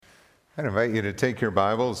I'd invite you to take your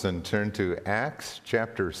Bibles and turn to Acts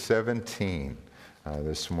chapter 17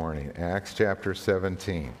 this morning. Acts chapter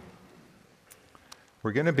 17.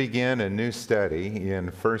 We're going to begin a new study in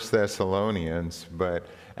 1 Thessalonians, but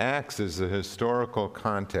Acts is a historical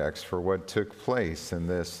context for what took place in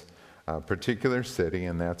this particular city,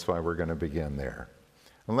 and that's why we're going to begin there.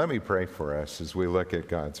 And let me pray for us as we look at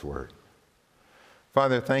God's Word.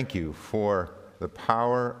 Father, thank you for the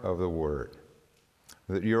power of the Word.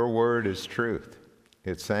 That your word is truth.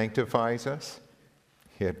 It sanctifies us.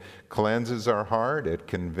 It cleanses our heart. It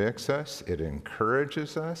convicts us. It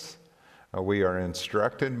encourages us. We are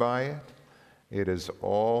instructed by it. It is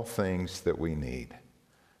all things that we need.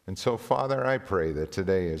 And so, Father, I pray that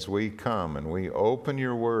today as we come and we open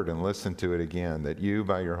your word and listen to it again, that you,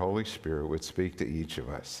 by your Holy Spirit, would speak to each of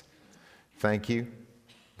us. Thank you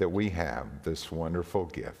that we have this wonderful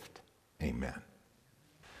gift. Amen.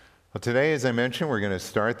 Well, today, as I mentioned, we're going to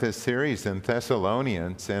start this series in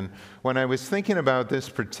Thessalonians. And when I was thinking about this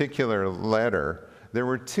particular letter, there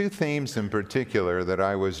were two themes in particular that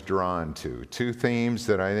I was drawn to. Two themes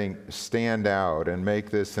that I think stand out and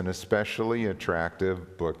make this an especially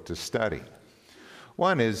attractive book to study.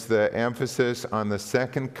 One is the emphasis on the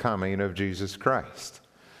second coming of Jesus Christ.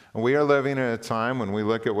 We are living in a time when we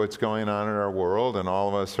look at what's going on in our world, and all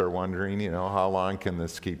of us are wondering, how long can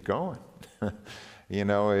this keep going?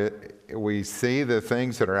 We see the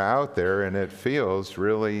things that are out there, and it feels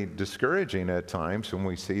really discouraging at times when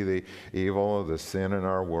we see the evil, the sin in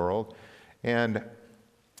our world. And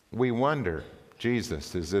we wonder,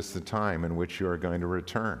 Jesus, is this the time in which you are going to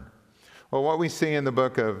return? Well, what we see in the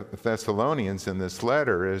book of Thessalonians in this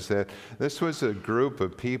letter is that this was a group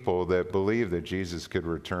of people that believed that Jesus could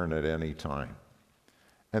return at any time.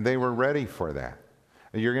 And they were ready for that.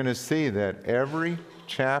 You're going to see that every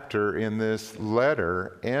chapter in this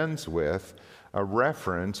letter ends with a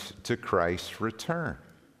reference to Christ's return.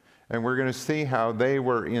 And we're going to see how they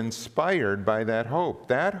were inspired by that hope.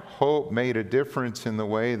 That hope made a difference in the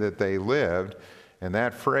way that they lived. And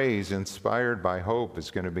that phrase, inspired by hope,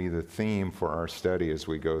 is going to be the theme for our study as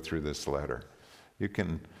we go through this letter. You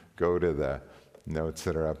can go to the notes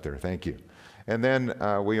that are up there. Thank you. And then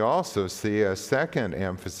we also see a second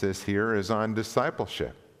emphasis here is on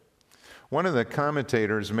discipleship. One of the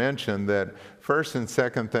commentators mentioned that 1st and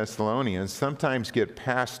 2nd Thessalonians sometimes get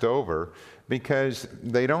passed over because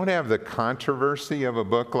they don't have the controversy of a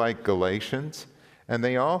book like Galatians, and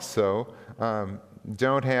they also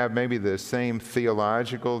don't have maybe the same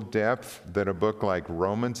theological depth that a book like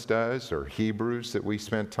Romans does or Hebrews that we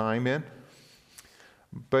spent time in.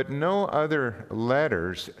 But no other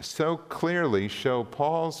letters so clearly show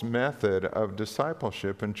Paul's method of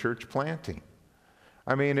discipleship and church planting.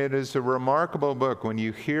 I mean, it is a remarkable book when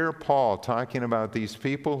you hear Paul talking about these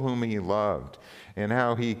people whom he loved and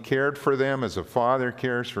how he cared for them as a father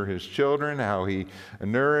cares for his children, how he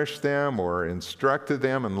nourished them or instructed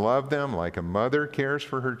them and loved them like a mother cares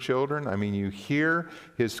for her children. I mean, you hear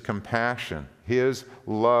his compassion, his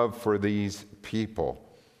love for these people,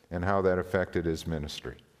 and how that affected his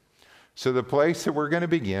ministry. So the place that we're going to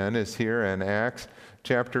begin is here in Acts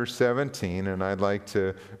chapter 17, and I'd like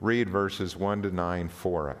to read verses 1 to 9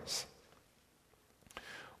 for us.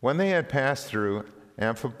 When they had passed through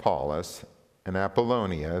Amphipolis and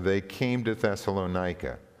Apollonia, they came to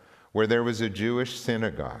Thessalonica, where there was a Jewish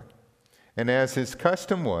synagogue. And as his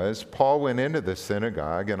custom was, Paul went into the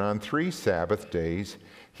synagogue, and on 3 Sabbath days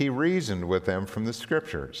he reasoned with them from the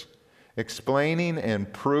Scriptures, explaining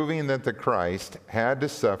and proving that the Christ had to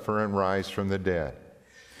suffer and rise from the dead.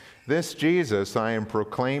 This Jesus I am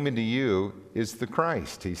proclaiming to you is the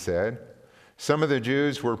Christ, he said. Some of the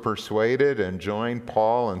Jews were persuaded and joined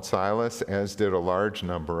Paul and Silas, as did a large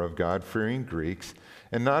number of God-fearing Greeks,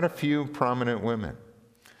 and not a few prominent women.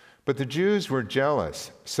 But the Jews were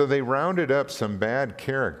jealous, so they rounded up some bad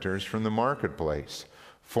characters from the marketplace,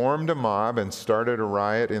 formed a mob, and started a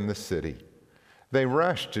riot in the city. They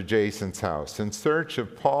rushed to Jason's house in search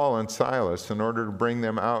of Paul and Silas in order to bring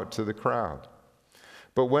them out to the crowd.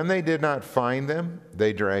 But when they did not find them,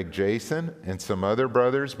 they dragged Jason and some other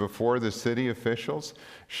brothers before the city officials,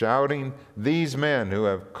 shouting, "These men who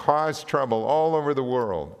have caused trouble all over the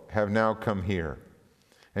world have now come here,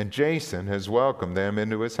 and Jason has welcomed them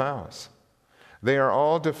into his house. They are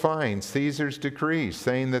all defying Caesar's decrees,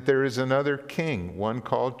 saying that there is another king, one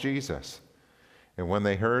called Jesus." And when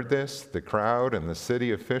they heard this, the crowd and the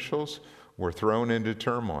city officials were thrown into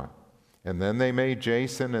turmoil. And then they made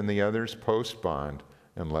Jason and the others post bond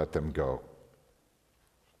and let them go.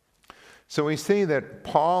 So we see that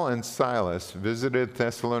Paul and Silas visited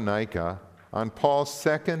Thessalonica on Paul's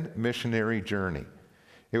second missionary journey.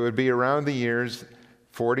 It would be around the years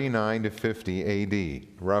 49 to 50 AD,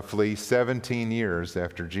 roughly 17 years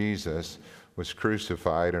after Jesus was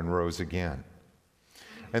crucified and rose again.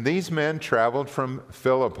 And these men traveled from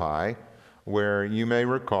Philippi, where you may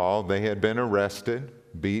recall they had been arrested,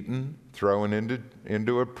 beaten, thrown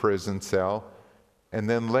into a prison cell, and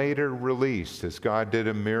then later released as God did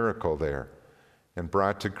a miracle there and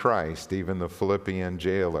brought to Christ even the Philippian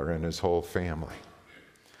jailer and his whole family.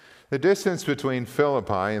 The distance between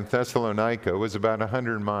Philippi and Thessalonica was about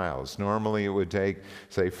 100 miles. Normally it would take,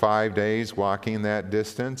 say, 5 days walking that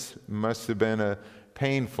distance. It must have been a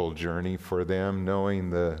painful journey for them, knowing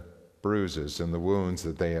the bruises and the wounds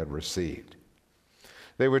that they had received.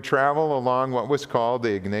 They would travel along what was called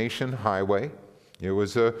the Egnatian Highway. It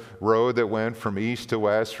was a road that went from east to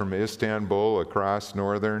west, from Istanbul across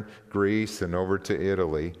northern Greece and over to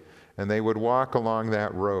Italy, and they would walk along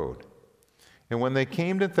that road. And when they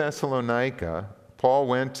came to Thessalonica, Paul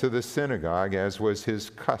went to the synagogue, as was his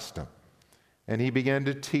custom, and he began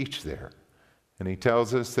to teach there. And he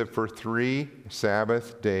tells us that for 3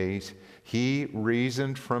 Sabbath days, he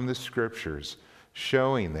reasoned from the Scriptures,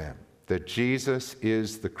 showing them that Jesus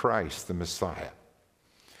is the Christ, the Messiah.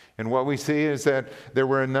 And what we see is that there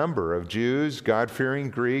were a number of Jews, God-fearing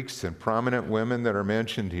Greeks, and prominent women that are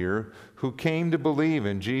mentioned here who came to believe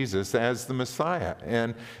in Jesus as the Messiah.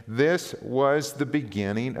 And this was the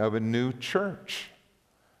beginning of a new church.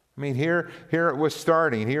 I mean, here it was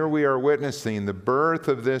starting. Here we are witnessing the birth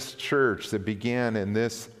of this church that began in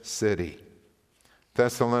this city.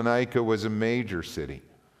 Thessalonica was a major city.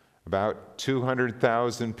 About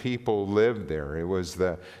 200,000 people lived there. It was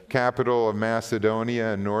the capital of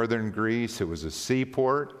Macedonia in northern Greece. It was a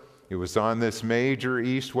seaport. It was on this major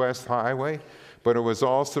east-west highway. But it was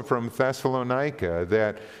also from Thessalonica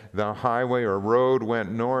that the highway or road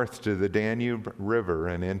went north to the Danube River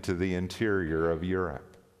and into the interior of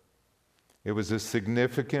Europe. It was a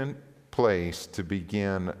significant place to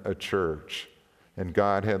begin a church, and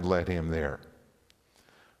God had led him there.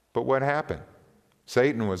 But what happened?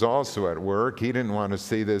 Satan was also at work. He didn't want to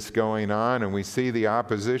see this going on, and we see the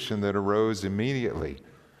opposition that arose immediately.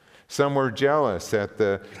 Some were jealous at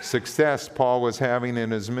the success Paul was having in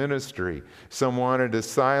his ministry. Some wanted to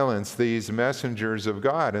silence these messengers of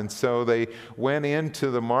God, and so they went into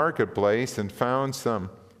the marketplace and found some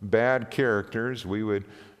bad characters. We would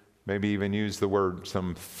maybe even use the word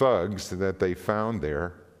some thugs that they found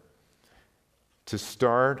there, to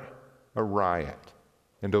start a riot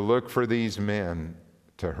and to look for these men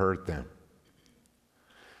to hurt them.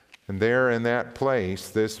 And there in that place,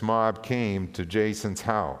 this mob came to Jason's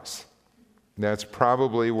house. That's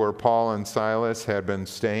probably where Paul and Silas had been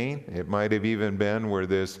staying. It might have even been where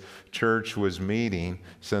this church was meeting,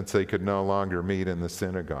 since they could no longer meet in the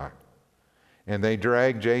synagogue. And they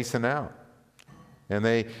dragged Jason out. And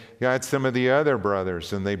they got some of the other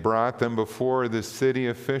brothers, and they brought them before the city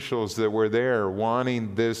officials that were there,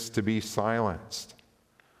 wanting this to be silenced.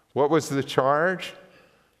 What was the charge?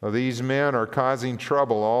 Well, these men are causing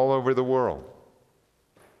trouble all over the world.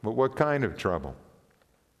 But what kind of trouble?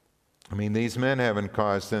 I mean, these men haven't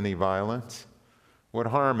caused any violence. What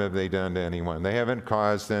harm have they done to anyone? They haven't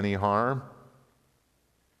caused any harm.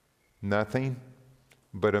 Nothing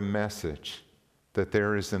but a message that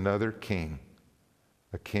there is another king,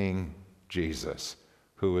 a King Jesus,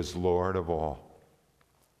 who is Lord of all.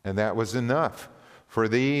 And that was enough for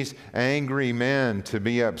these angry men to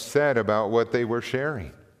be upset about what they were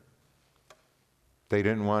sharing. They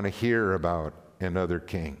didn't want to hear about another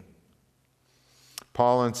king.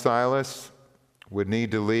 Paul and Silas would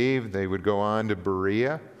need to leave. They would go on to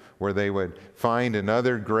Berea, where they would find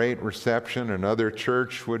another great reception. Another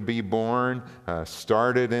church would be born,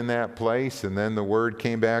 started in that place, and then the word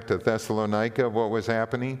came back to Thessalonica of what was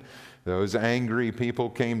happening. Those angry people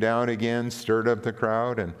came down again, stirred up the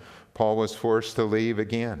crowd, and Paul was forced to leave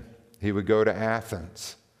again. He would go to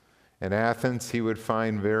Athens. In Athens, he would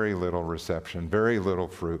find very little reception, very little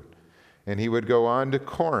fruit. And he would go on to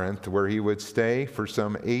Corinth, where he would stay for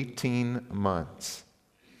some 18 months.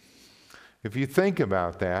 If you think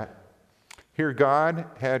about that, here God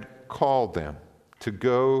had called them to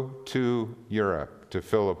go to Europe, to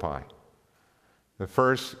Philippi. The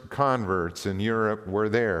first converts in Europe were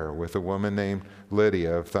there with a woman named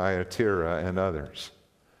Lydia of Thyatira and others.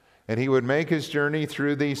 And he would make his journey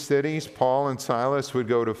through these cities. Paul and Silas would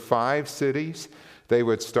go to 5 cities. They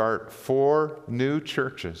would start 4 new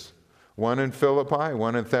churches. One in Philippi,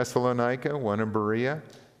 one in Thessalonica, one in Berea,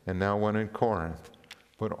 and now one in Corinth.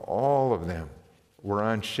 But all of them were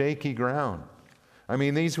on shaky ground. I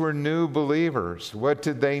mean, these were new believers. What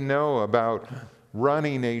did they know about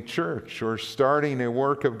running a church or starting a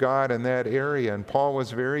work of God in that area? And Paul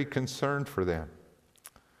was very concerned for them.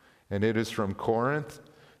 And it is from Corinth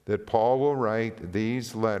that Paul will write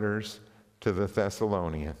these letters to the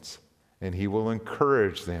Thessalonians, and he will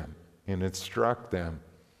encourage them and instruct them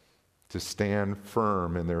to stand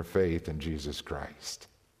firm in their faith in Jesus Christ.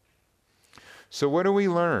 So what do we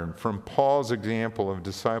learn from Paul's example of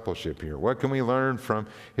discipleship here? What can we learn from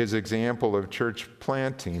his example of church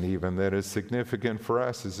planting even that is significant for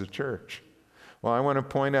us as a church? Well, I want to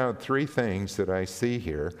point out three things that I see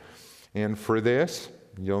here. And for this,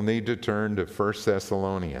 you'll need to turn to 1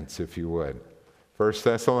 Thessalonians, if you would. 1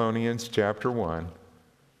 Thessalonians chapter 1,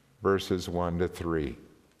 verses 1 to 3.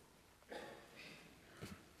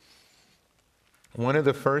 One of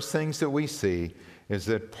the first things that we see is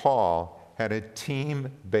that Paul had a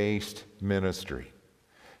team-based ministry.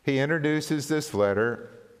 He introduces this letter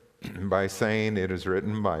by saying it is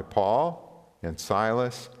written by Paul and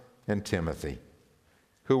Silas and Timothy.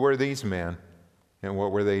 Who were these men and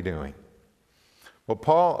what were they doing? Well,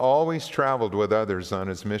 Paul always traveled with others on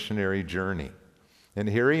his missionary journey. And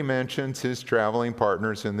here he mentions his traveling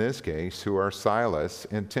partners in this case, who are Silas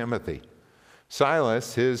and Timothy.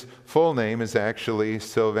 Silas, his full name is actually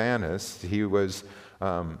Silvanus. He was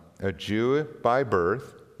a Jew by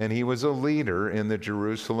birth, and he was a leader in the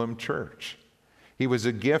Jerusalem church. He was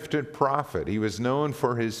a gifted prophet. He was known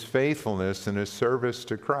for his faithfulness and his service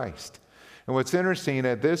to Christ. And what's interesting,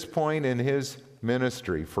 at this point in his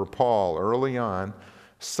ministry for Paul early on,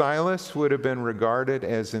 Silas would have been regarded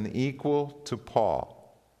as an equal to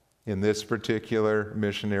Paul in this particular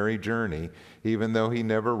missionary journey, even though he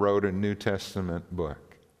never wrote a New Testament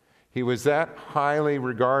book. He was that highly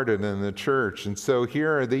regarded in the church. And so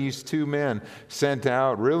here are these two men sent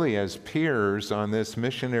out really as peers on this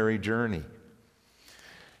missionary journey.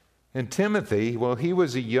 And Timothy, well, he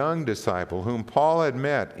was a young disciple whom Paul had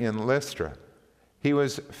met in Lystra. He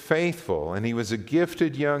was faithful and he was a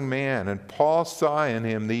gifted young man. And Paul saw in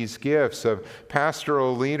him these gifts of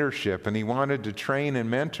pastoral leadership, and he wanted to train and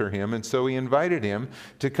mentor him. And so he invited him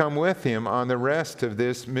to come with him on the rest of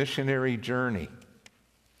this missionary journey.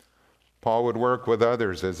 Paul would work with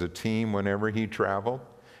others as a team whenever he traveled,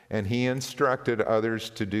 and he instructed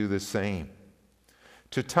others to do the same.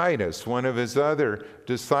 To Titus, one of his other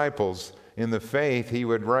disciples in the faith, he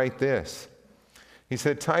would write this. He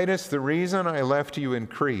said, Titus, the reason I left you in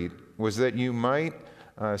Crete was that you might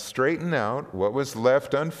straighten out what was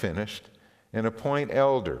left unfinished and appoint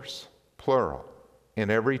elders, plural,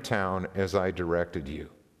 in every town as I directed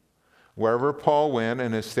you. Wherever Paul went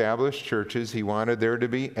and established churches, he wanted there to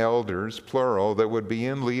be elders, plural, that would be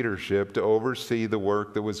in leadership to oversee the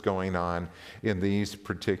work that was going on in these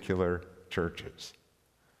particular churches.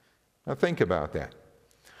 Now think about that.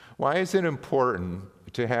 Why is it important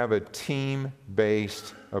to have a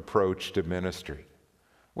team-based approach to ministry?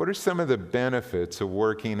 What are some of the benefits of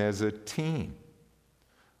working as a team?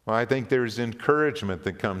 Well, I think there's encouragement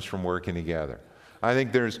that comes from working together. I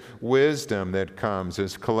think there's wisdom that comes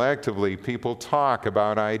as collectively people talk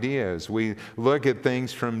about ideas. We look at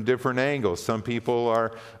things from different angles. Some people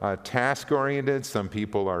are task-oriented, some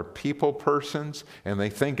people are people persons, and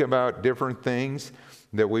they think about different things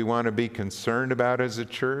that we want to be concerned about as a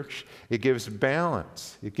church. It gives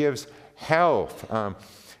balance. It gives health.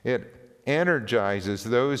 It energizes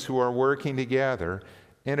those who are working together,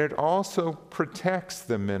 and it also protects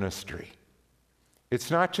the ministry. It's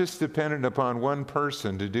not just dependent upon one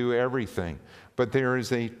person to do everything, but there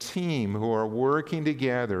is a team who are working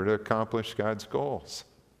together to accomplish God's goals.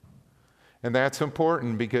 And that's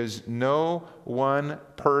important because no one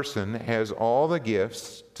person has all the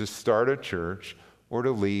gifts to start a church or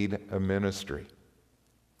to lead a ministry.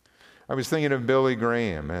 I was thinking of Billy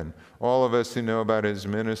Graham, and all of us who know about his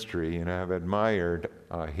ministry and have admired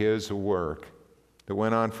his work that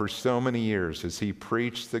went on for so many years as he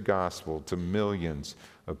preached the gospel to millions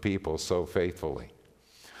of people so faithfully.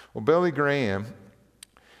 Well, Billy Graham,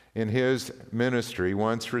 in his ministry,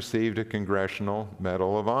 once received a Congressional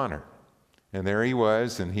Medal of Honor. And there he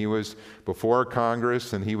was, and he was before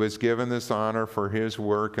Congress, and he was given this honor for his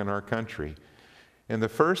work in our country. And the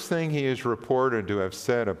first thing he is reported to have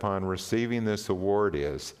said upon receiving this award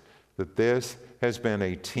is that this has been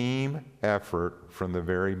a team effort from the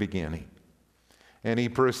very beginning. And he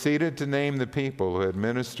proceeded to name the people who had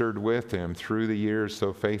ministered with him through the years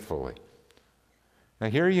so faithfully. Now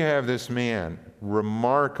here you have this man,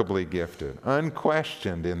 remarkably gifted,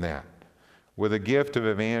 unquestioned in that, with a gift of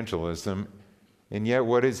evangelism. And yet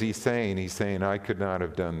what is he saying? He's saying, I could not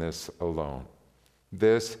have done this alone.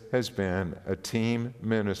 This has been a team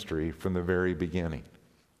ministry from the very beginning.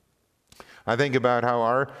 I think about how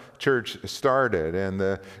our church started and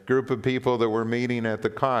the group of people that were meeting at the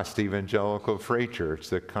Cost Evangelical Free Church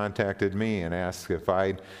that contacted me and asked if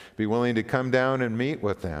I'd be willing to come down and meet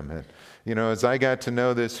with them. And, you know, as I got to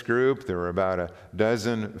know this group, there were about a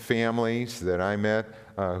dozen families that I met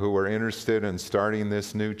who were interested in starting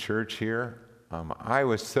this new church here. I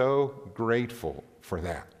was so grateful for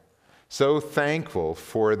that. So thankful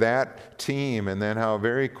for that team, and then how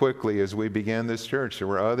very quickly as we began this church, there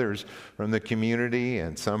were others from the community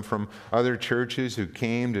and some from other churches who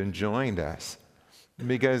came and joined us.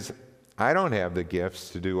 Because I don't have the gifts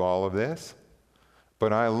to do all of this,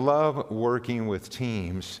 but I love working with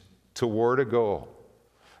teams toward a goal.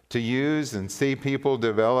 To use and see people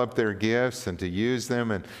develop their gifts and to use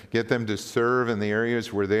them and get them to serve in the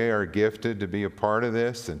areas where they are gifted to be a part of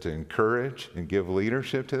this and to encourage and give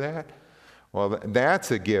leadership to that. Well,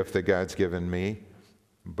 that's a gift that God's given me,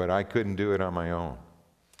 but I couldn't do it on my own.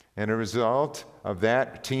 And a result of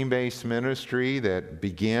that team-based ministry that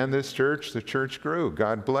began this church, the church grew.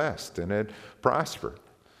 God blessed, and it prospered.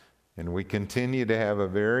 And we continue to have a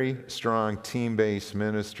very strong team-based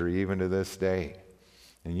ministry even to this day.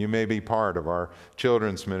 And you may be part of our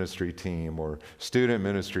children's ministry team or student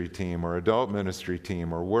ministry team or adult ministry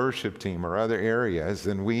team or worship team or other areas,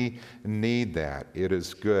 and we need that. It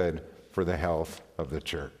is good for the health of the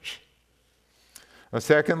church.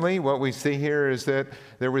 Secondly, what we see here is that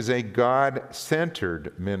there was a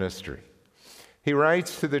God-centered ministry. He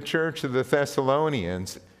writes to the church of the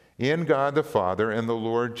Thessalonians, "In God the Father and the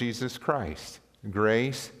Lord Jesus Christ,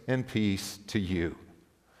 grace and peace to you."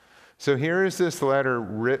 So here is this letter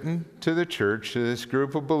written to the church, to this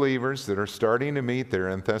group of believers that are starting to meet there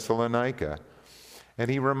in Thessalonica.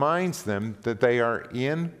 And he reminds them that they are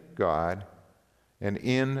in God and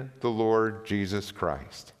in the Lord Jesus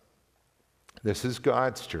Christ. This is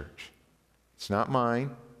God's church. It's not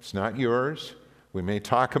mine. It's not yours. We may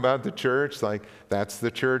talk about the church like that's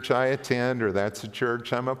the church I attend or that's the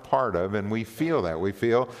church I'm a part of, and we feel that. We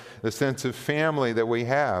feel the sense of family that we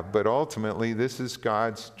have, but ultimately this is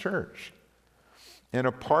God's church. And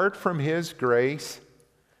apart from His grace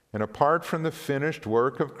and apart from the finished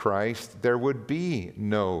work of Christ, there would be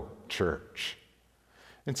no church.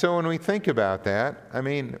 And so when we think about that, I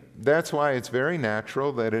mean, that's why it's very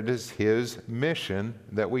natural that it is His mission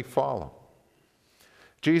that we follow.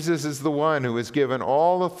 Jesus is the one who has given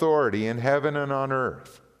all authority in heaven and on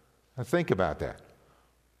earth. Now think about that.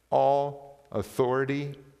 All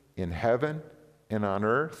authority in heaven and on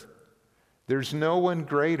earth. There's no one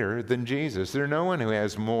greater than Jesus. There's no one who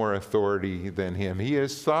has more authority than Him. He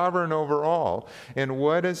is sovereign over all. And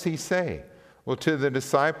what does He say? Well, to the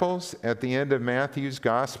disciples at the end of Matthew's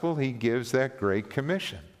gospel, He gives that great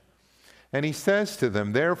commission. And He says to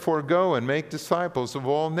them, "Therefore go and make disciples of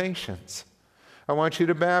all nations. I want you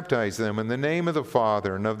to baptize them in the name of the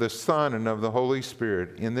Father and of the Son and of the Holy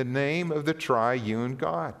Spirit, in the name of the triune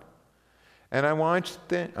God. And I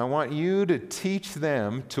want you to teach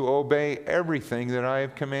them to obey everything that I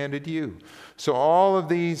have commanded you." So all of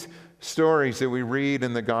these stories that we read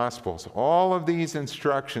in the Gospels, all of these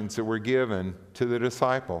instructions that were given to the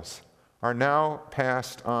disciples are now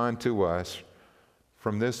passed on to us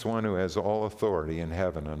from this one who has all authority in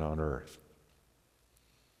heaven and on earth.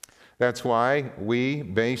 That's why we,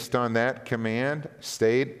 based on that command,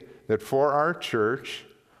 state that for our church,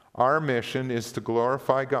 our mission is to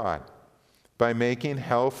glorify God by making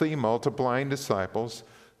healthy, multiplying disciples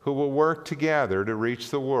who will work together to reach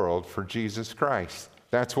the world for Jesus Christ.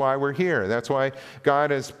 That's why we're here. That's why God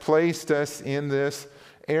has placed us in this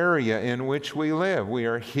area in which we live. We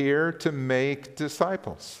are here to make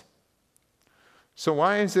disciples. So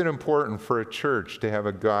why is it important for a church to have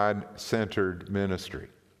a God-centered ministry?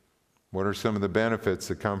 What are some of the benefits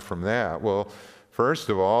that come from that? Well, first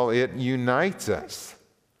of all, it unites us.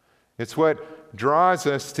 It's what draws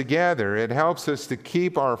us together. It helps us to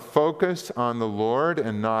keep our focus on the Lord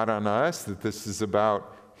and not on us, that this is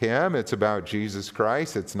about Him. It's about Jesus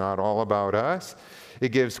Christ. It's not all about us. It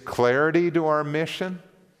gives clarity to our mission.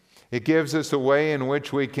 It gives us a way in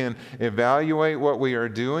which we can evaluate what we are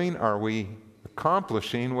doing. Are we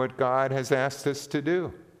accomplishing what God has asked us to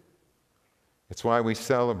do? It's why we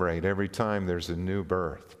celebrate every time there's a new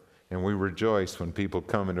birth, and we rejoice when people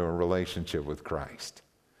come into a relationship with Christ.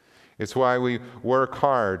 It's why we work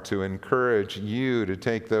hard to encourage you to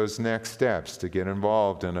take those next steps, to get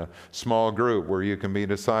involved in a small group where you can be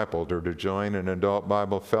discipled, or to join an adult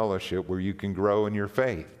Bible fellowship where you can grow in your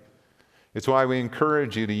faith. It's why we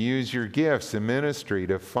encourage you to use your gifts in ministry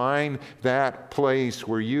to find that place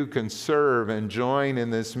where you can serve and join in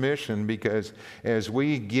this mission, because as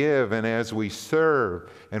we give and as we serve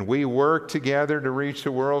and we work together to reach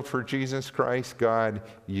the world for Jesus Christ, God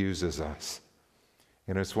uses us.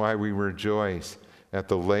 And it's why we rejoice at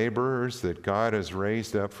the laborers that God has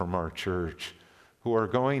raised up from our church who are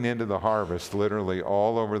going into the harvest literally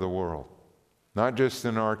all over the world, not just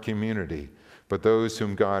in our community, but those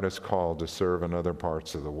whom God has called to serve in other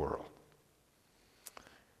parts of the world.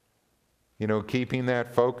 You know, keeping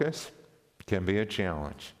that focus can be a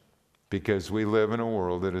challenge because we live in a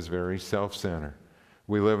world that is very self-centered.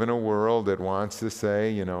 We live in a world that wants to say,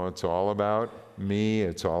 you know, it's all about me,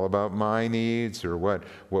 it's all about my needs or what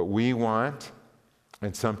we want.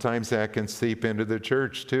 And sometimes that can seep into the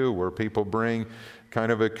church too, where people bring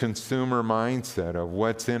kind of a consumer mindset of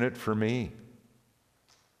what's in it for me.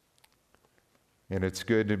 And it's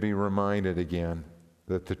good to be reminded again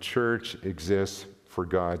that the church exists for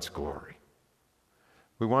God's glory.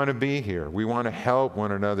 We want to be here. We want to help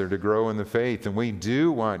one another to grow in the faith. And we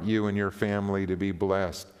do want you and your family to be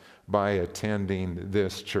blessed by attending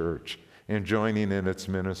this church and joining in its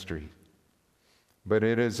ministry. But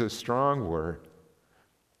it is a strong word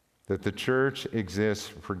that the church exists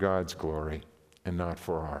for God's glory and not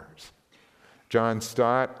for ours. John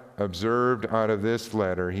Stott observed out of this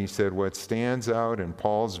letter, he said, what stands out in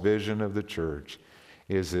Paul's vision of the church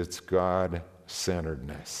is its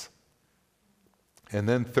God-centeredness. And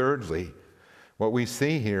then thirdly, what we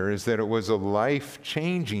see here is that it was a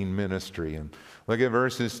life-changing ministry. And look at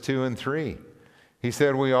verses 2 and 3. He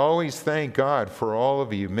said, we always thank God for all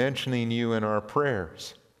of you, mentioning you in our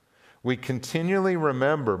prayers. We continually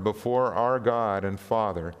remember before our God and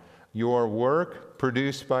Father your work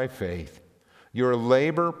produced by faith, your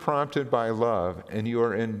labor prompted by love, and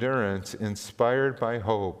your endurance inspired by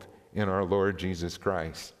hope in our Lord Jesus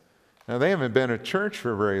Christ. Now, they haven't been a church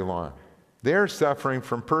for very long. They're suffering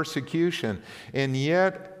from persecution, and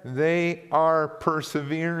yet they are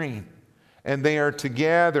persevering. And they are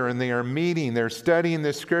together, and they are meeting, they're studying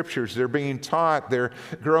the scriptures, they're being taught, they're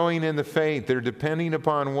growing in the faith, they're depending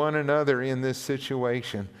upon one another in this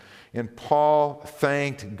situation. And Paul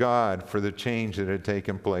thanked God for the change that had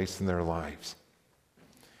taken place in their lives.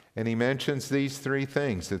 And he mentions these three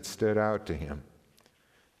things that stood out to him: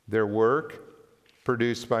 their work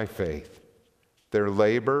produced by faith, their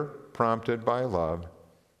labor prompted by love,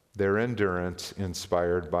 their endurance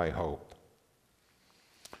inspired by hope.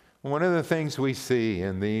 One of the things we see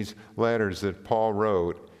in these letters that Paul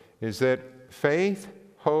wrote is that faith,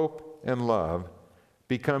 hope, and love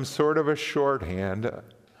become sort of a shorthand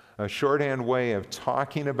way of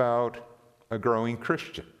talking about a growing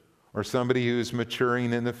Christian or somebody who's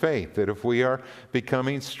maturing in the faith. That if we are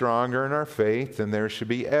becoming stronger in our faith, then there should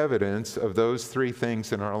be evidence of those three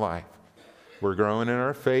things in our life. We're growing in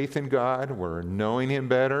our faith in God, we're knowing Him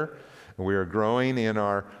better, and we are growing in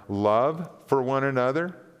our love for one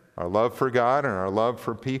another, our love for God and our love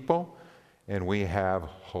for people, and we have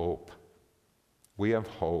hope. We have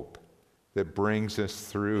hope that brings us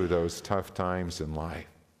through those tough times in life.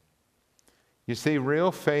 You see,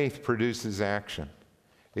 real faith produces action.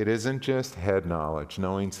 It isn't just head knowledge,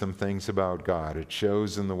 knowing some things about God. It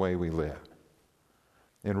shows in the way we live.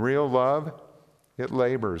 And real love, it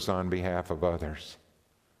labors on behalf of others.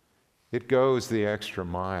 It goes the extra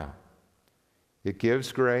mile. It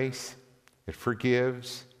gives grace. It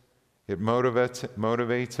forgives. It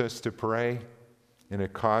motivates us to pray. And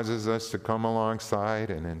it causes us to come alongside,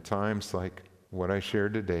 and in times like what I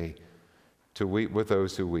shared today, to weep with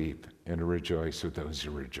those who weep and to rejoice with those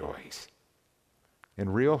who rejoice.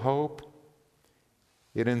 And real hope,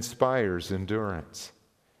 it inspires endurance.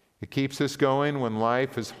 It keeps us going when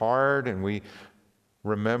life is hard, and we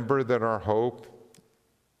remember that our hope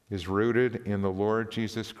is rooted in the Lord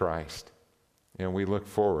Jesus Christ, and we look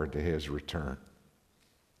forward to His return.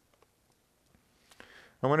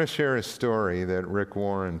 I want to share a story that Rick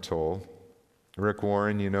Warren told. Rick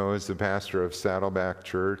Warren, you know, is the pastor of Saddleback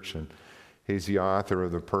Church, and he's the author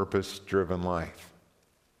of The Purpose-Driven Life.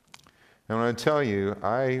 And I want to tell you,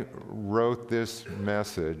 I wrote this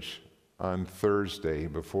message on Thursday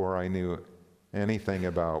before I knew anything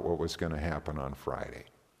about what was going to happen on Friday.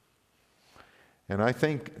 And I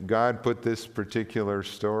think God put this particular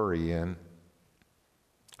story in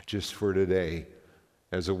just for today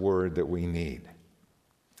as a word that we need.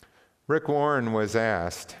 Rick Warren was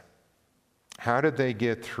asked, how did they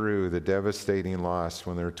get through the devastating loss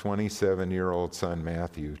when their 27-year-old son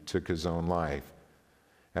Matthew took his own life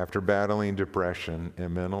after battling depression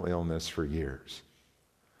and mental illness for years?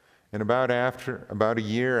 And about a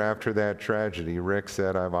year after that tragedy, Rick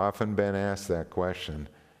said, "I've often been asked that question,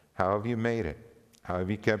 how have you made it? How have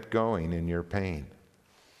you kept going in your pain?"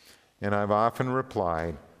 And I've often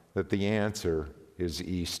replied that the answer is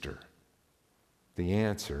Easter. The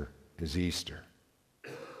answer is Easter.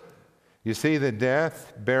 You see, the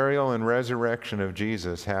death, burial, and resurrection of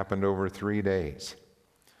Jesus happened over 3 days.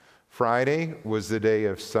 Friday was the day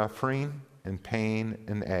of suffering and pain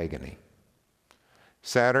and agony.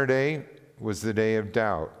 Saturday was the day of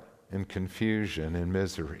doubt and confusion and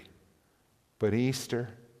misery. But Easter,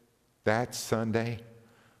 that Sunday,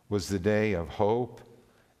 was the day of hope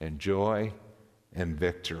and joy and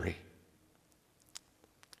victory.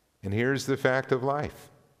 And here's the fact of life.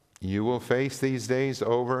 You will face these days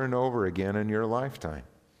over and over again in your lifetime.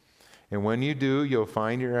 And when you do, you'll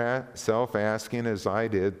find yourself asking, as I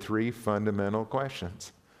did, 3 fundamental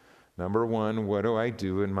questions. Number 1, what do I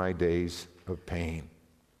do in my days of pain?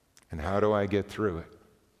 And how do I get through it?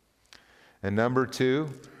 And number 2,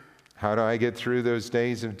 how do I get through those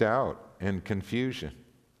days of doubt and confusion?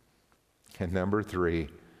 And number 3,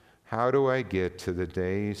 how do I get to the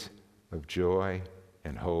days of joy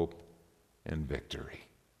and hope and victory?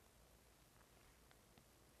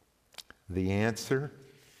 The answer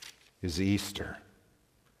is Easter.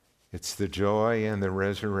 It's the joy and the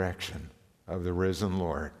resurrection of the risen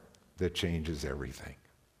Lord that changes everything.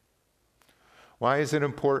 Why is it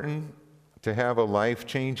important to have a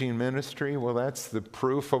life-changing ministry? Well, that's the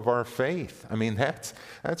proof of our faith. I mean, that's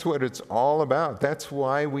what it's all about. That's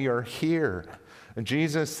why we are here. And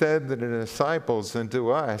Jesus said to the disciples and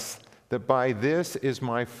to us that by this is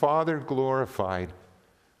my Father glorified,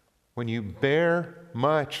 when you bear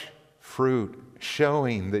much fruit,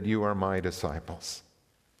 showing that you are my disciples.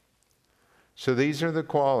 So these are the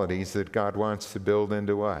qualities that God wants to build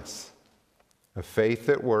into us: a faith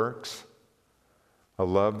that works, a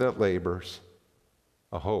love that labors,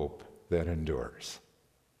 a hope that endures.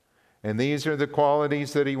 And these are the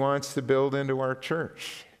qualities that he wants to build into our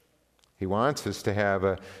church. He wants us to have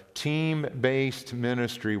a team-based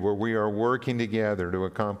ministry where we are working together to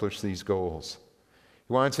accomplish these goals.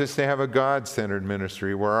 He wants us to have a God-centered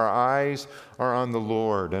ministry where our eyes are on the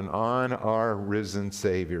Lord and on our risen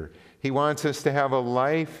Savior. He wants us to have a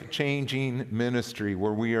life-changing ministry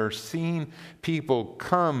where we are seeing people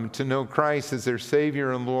come to know Christ as their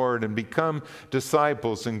Savior and Lord and become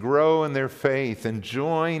disciples and grow in their faith and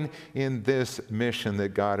join in this mission that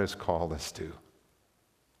God has called us to.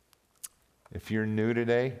 If you're new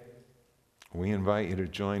today, we invite you to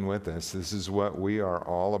join with us. This is what we are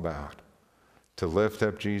all about: to lift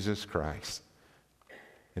up Jesus Christ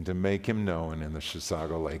and to make him known in the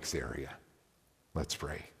Chisago Lakes area. Let's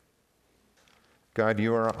pray. God,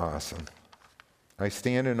 you are awesome. I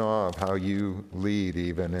stand in awe of how you lead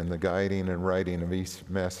even in the guiding and writing of each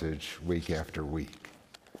message week after week,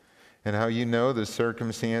 and how you know the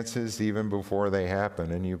circumstances even before they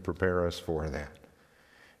happen, and you prepare us for that.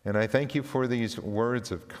 And I thank you for these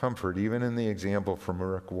words of comfort, even in the example from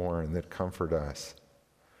Rick Warren, that comfort us.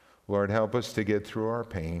 Lord, help us to get through our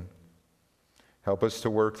pain. Help us to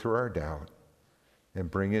work through our doubt and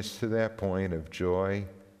bring us to that point of joy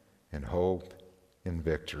and hope and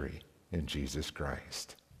victory in Jesus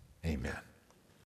Christ. Amen.